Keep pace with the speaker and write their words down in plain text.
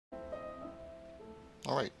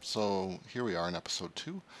Alright, so here we are in episode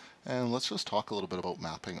 2, and let's just talk a little bit about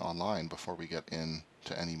mapping online before we get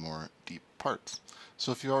into any more deep parts.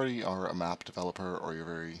 So if you already are a map developer or you're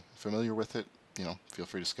very familiar with it, feel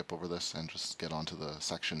free to skip over this and just get onto the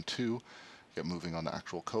section 2, get moving on the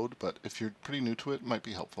actual code, but if you're pretty new to it, it might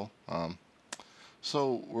be helpful.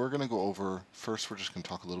 So we're going to go over, first we're just going to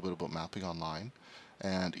talk a little bit about mapping online,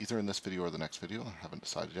 and either in this video or the next video, I haven't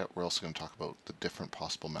decided yet, we're also going to talk about the different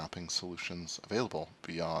possible mapping solutions available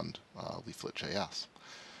beyond Leaflet JS.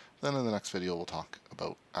 Then in the next video we'll talk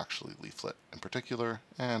about actually Leaflet in particular,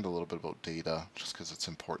 and a little bit about data, just because it's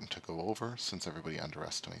important to go over since everybody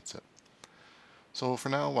underestimates it. So for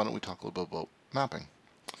now, why don't we talk a little bit about mapping.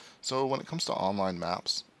 So when it comes to online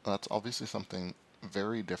maps, that's obviously something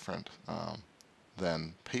very different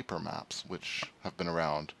than paper maps, which have been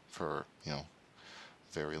around for,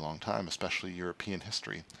 very long time, especially European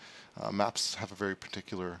history. Maps have a very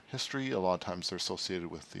particular history. A lot of times they're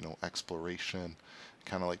associated with, exploration,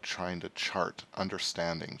 kind of like trying to chart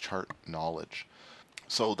understanding, chart knowledge.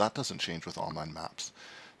 So that doesn't change with online maps.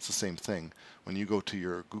 It's the same thing. When you go to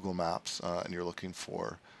your Google Maps and you're looking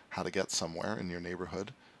for how to get somewhere in your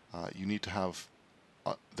neighborhood, you need to have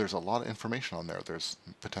there's a lot of information on there. There's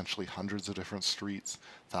potentially hundreds of different streets,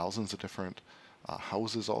 thousands of different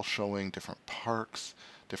houses all showing, different parks,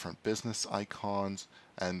 different business icons,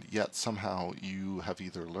 and yet somehow you have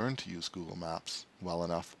either learned to use Google Maps well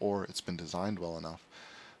enough or it's been designed well enough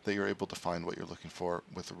that you're able to find what you're looking for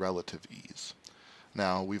with relative ease.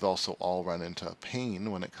 Now, we've also all run into pain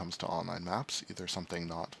when it comes to online maps, either something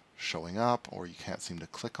not showing up, or you can't seem to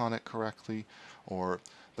click on it correctly, or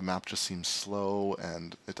the map just seems slow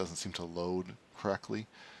and it doesn't seem to load correctly.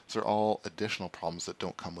 These are all additional problems that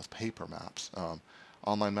don't come with paper maps.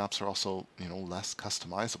 Online maps are also, less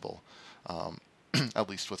customizable, at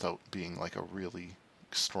least without being like a really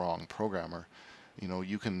strong programmer.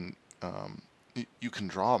 You can you can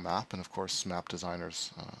draw a map, and of course map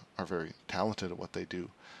designers are very talented at what they do,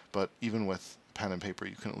 but even with pen and paper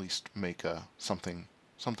you can at least make something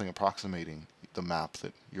approximating the map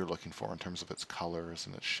that you're looking for in terms of its colors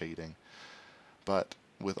and its shading. But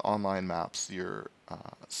with online maps you're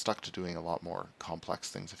stuck to doing a lot more complex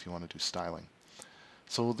things if you want to do styling.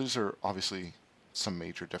 So these are obviously some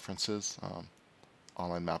major differences.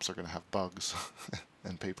 Online maps are going to have bugs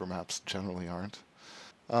and paper maps generally aren't.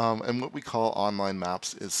 And what we call online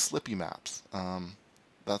maps is slippy maps.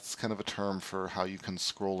 That's kind of a term for how you can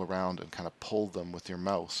scroll around and kind of pull them with your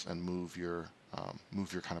mouse and move your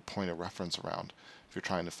kind of point of reference around. If you're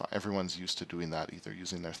trying to find, everyone's used to doing that, either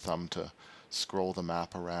using their thumb to scroll the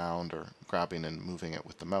map around or grabbing and moving it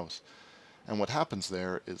with the mouse. And what happens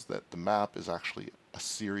there is that the map is actually a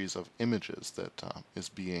series of images that is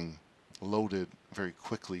being loaded very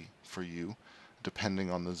quickly for you, depending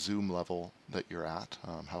on the zoom level that you're at,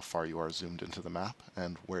 how far you are zoomed into the map,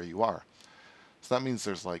 and where you are. So that means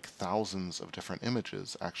there's like thousands of different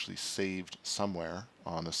images actually saved somewhere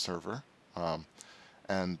on a server,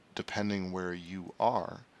 and depending where you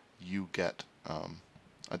are, you get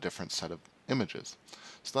a different set of images.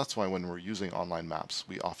 So that's why when we're using online maps,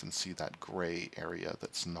 we often see that gray area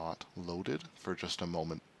that's not loaded for just a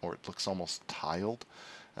moment, or it looks almost tiled,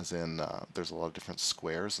 as in there's a lot of different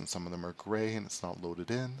squares and some of them are gray and it's not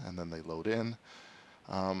loaded in, and then they load in.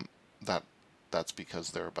 Um, that's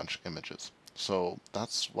because there are a bunch of images. So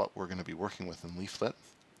that's what we're going to be working with in Leaflet.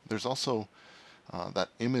 There's also that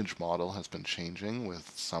image model has been changing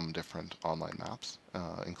with some different online maps,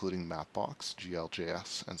 including Mapbox,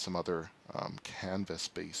 GLJS, and some other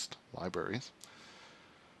canvas-based libraries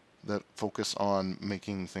that focus on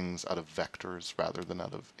making things out of vectors rather than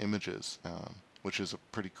out of images, which is a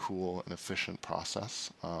pretty cool and efficient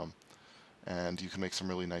process. And you can make some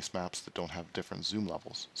really nice maps that don't have different zoom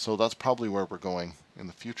levels. So that's probably where we're going in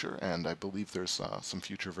the future, and I believe there's some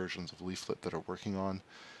future versions of Leaflet that are working on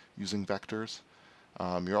using vectors.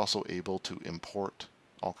 You're also able to import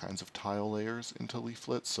all kinds of tile layers into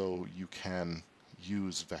Leaflet, so you can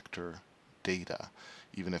use vector data,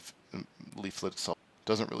 even if Leaflet itself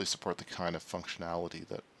doesn't really support the kind of functionality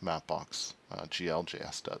that Mapbox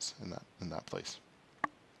GLJS does in that place.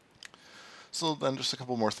 So then just a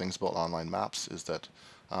couple more things about online maps is that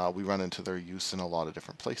we run into their use in a lot of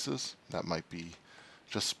different places. That might be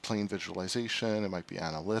just plain visualization, it might be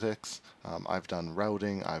analytics. I've done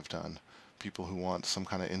routing, I've done people who want some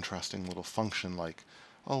kind of interesting little function like,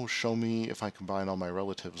 oh, show me if I combine all my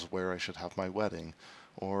relatives where I should have my wedding,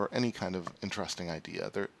 or any kind of interesting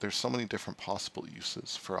idea. There's so many different possible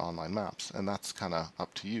uses for online maps, and that's kind of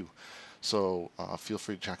up to you. So feel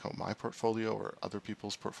free to check out my portfolio or other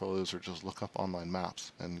people's portfolios, or just look up online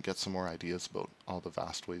maps and get some more ideas about all the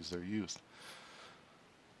vast ways they're used.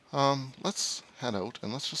 Let's head out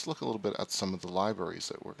and let's just look a little bit at some of the libraries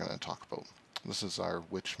that we're going to talk about. This is our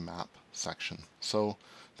which map section. So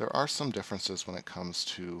there are some differences when it comes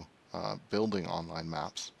to building online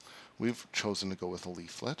maps. We've chosen to go with a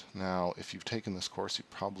leaflet. Now, if you've taken this course, you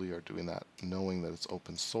probably are doing that knowing that it's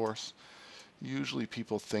open source. Usually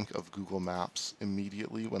people think of Google Maps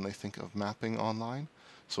immediately when they think of mapping online.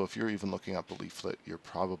 So if you're even looking up a leaflet, you're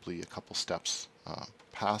probably a couple steps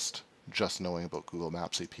past just knowing about Google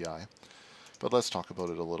Maps API. But let's talk about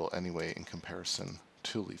it a little anyway in comparison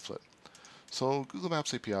to Leaflet. So Google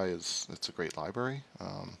Maps API it's a great library.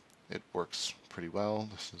 It works pretty well.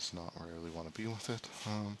 This is not where I really want to be with it.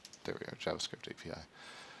 There we are, JavaScript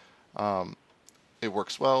API. It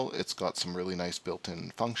works well. It's got some really nice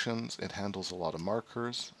built-in functions. It handles a lot of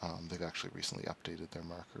markers. They've actually recently updated their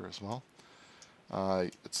marker as well.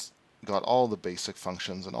 It's got all the basic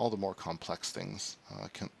functions and all the more complex things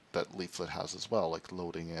that Leaflet has as well, like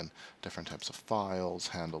loading in different types of files,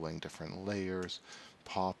 handling different layers,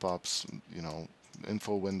 pop-ups,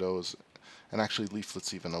 info windows, and actually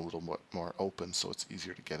Leaflet's even a little more open, so it's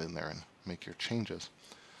easier to get in there and make your changes.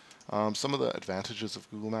 Some of the advantages of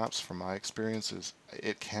Google Maps, from my experience, is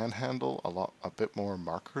it can handle a bit more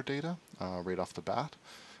marker data right off the bat.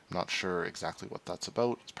 I'm not sure exactly what that's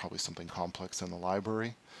about. It's probably something complex in the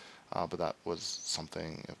library, but that was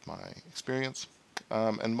something of my experience.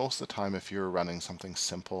 And most of the time, if you're running something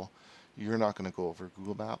simple, you're not going to go over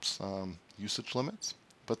Google Maps usage limits,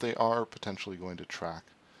 but they are potentially going to track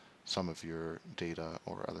some of your data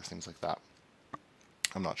or other things like that.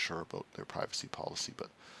 I'm not sure about their privacy policy, but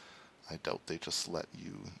I doubt they just let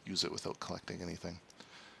you use it without collecting anything.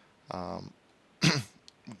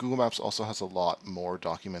 Google Maps also has a lot more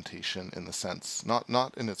documentation in the sense,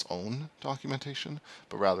 not in its own documentation,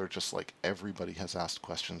 but rather just like everybody has asked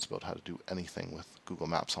questions about how to do anything with Google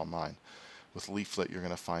Maps online. With Leaflet, you're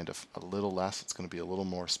going to find a little less. It's going to be a little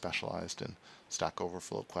more specialized in Stack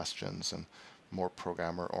Overflow questions and more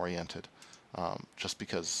programmer oriented, just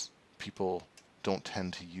because people don't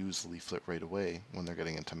tend to use Leaflet right away when they're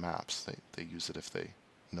getting into maps. They use it if they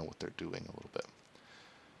know what they're doing a little bit.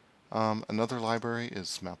 Another library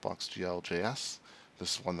is Mapbox GL.js.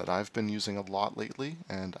 This is one that I've been using a lot lately,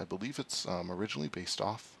 and I believe it's originally based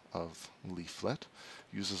off of Leaflet.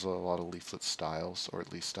 Uses a lot of Leaflet styles, or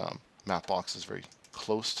at least Mapbox is very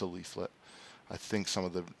close to Leaflet. I think some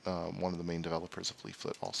of the one of the main developers of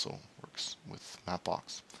Leaflet also works with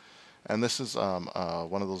Mapbox. And this is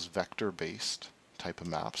one of those vector-based type of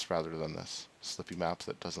maps rather than this slippy map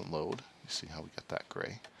that doesn't load. You see how we get that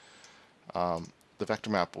gray. The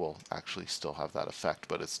vector map will actually still have that effect,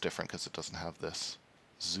 but it's different because it doesn't have this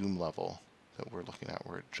zoom level that we're looking at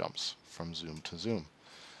where it jumps from zoom to zoom.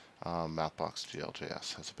 Mapbox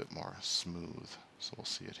GL.js has a bit more smooth, so we'll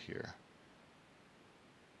see it here.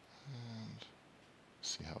 And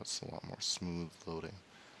see how it's a lot more smooth loading.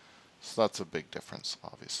 So that's a big difference,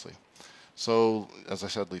 obviously. So, as I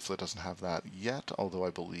said, Leaflet doesn't have that yet, although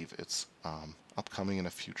I believe it's upcoming in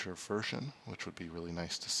a future version, which would be really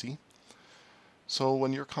nice to see. So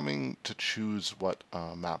when you're coming to choose what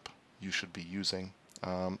map you should be using,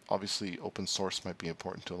 obviously open source might be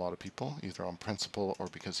important to a lot of people, either on principle or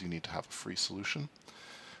because you need to have a free solution.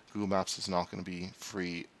 Google Maps is not going to be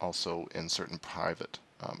free also in certain private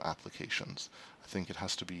applications. I think it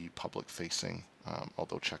has to be public facing,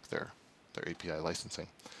 although check their API licensing.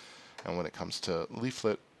 And when it comes to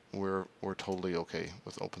Leaflet, we're totally okay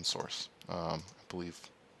with open source. I believe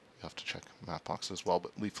you have to check Mapbox as well,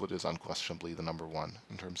 but Leaflet is unquestionably the #1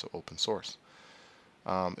 in terms of open source.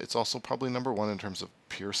 It's also probably #1 in terms of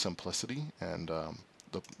pure simplicity and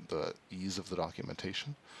the ease of the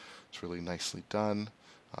documentation. It's really nicely done.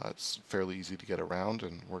 It's fairly easy to get around,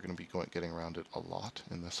 and we're going to be getting around it a lot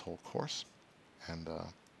in this whole course. And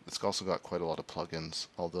it's also got quite a lot of plugins,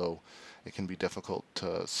 although it can be difficult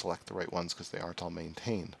to select the right ones because they aren't all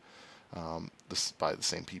maintained by the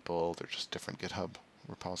same people. They're just different GitHub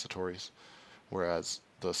repositories, whereas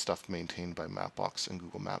the stuff maintained by Mapbox and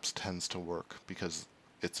Google Maps tends to work because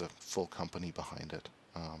it's a full company behind it.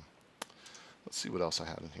 Let's see what else I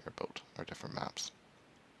had in here about our different maps.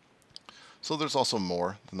 So there's also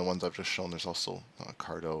more than the ones I've just shown. There's also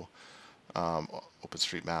Cardo,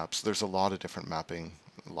 OpenStreetMaps. There's a lot of different mapping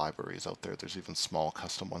libraries out there. There's even small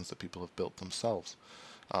custom ones that people have built themselves.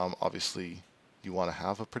 Obviously, you want to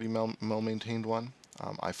have a pretty well-maintained one.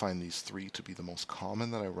 I find these 3 to be the most common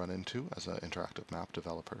that I run into as an interactive map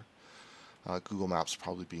developer. Google Maps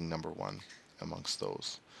probably being #1 amongst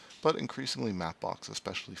those, but increasingly Mapbox,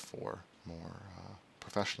 especially for more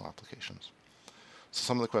professional applications. So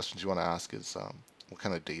some of the questions you want to ask is what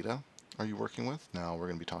kind of data are you working with? Now we're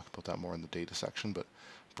going to be talking about that more in the data section, but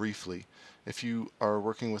briefly, if you are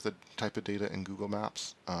working with a type of data in Google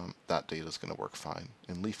Maps, that data is going to work fine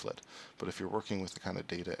in Leaflet. But if you're working with the kind of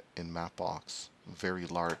data in Mapbox, very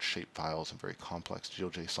large shape files and very complex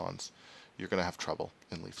GeoJSONs, you're going to have trouble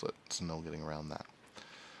in Leaflet. There's no getting around that.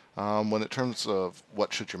 When in terms of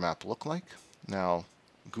what should your map look like, now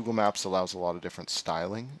Google Maps allows a lot of different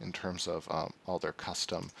styling in terms of all their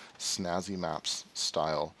custom snazzy maps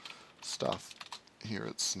style stuff. Here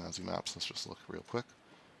it's snazzy maps. Let's just look real quick.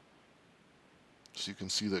 So you can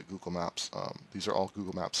see that Google Maps, these are all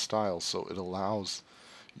Google Maps styles, so it allows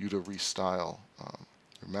you to restyle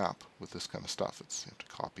your map with this kind of stuff. You have to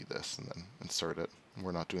copy this and then insert it. And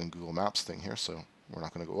we're not doing Google Maps thing here, so we're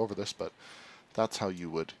not going to go over this, but that's how you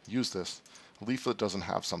would use this. Leaflet doesn't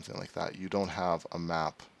have something like that. You don't have a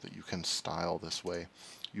map that you can style this way.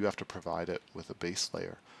 You have to provide it with a base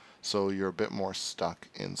layer. So you're a bit more stuck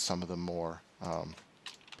in some of the more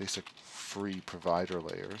basic free provider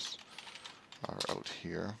layers are out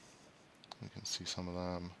here. You can see some of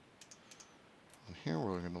them on here.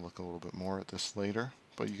 We're going to look a little bit more at this later.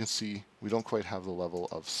 But you can see we don't quite have the level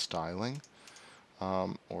of styling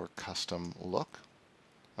or custom look.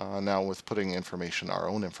 Now with putting information, our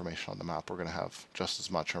own information on the map, we're going to have just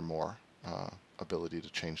as much or more ability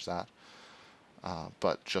to change that.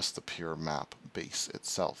 But just the pure map base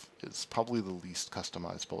itself is probably the least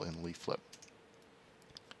customizable in Leaflet.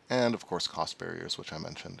 And of course cost barriers, which I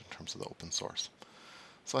mentioned in terms of the open source.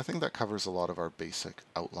 So I think that covers a lot of our basic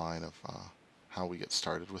outline of how we get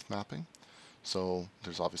started with mapping. So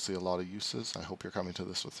there's obviously a lot of uses. I hope you're coming to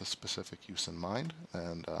this with a specific use in mind,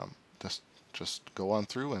 and just go on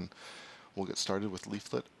through and we'll get started with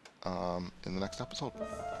Leaflet in the next episode.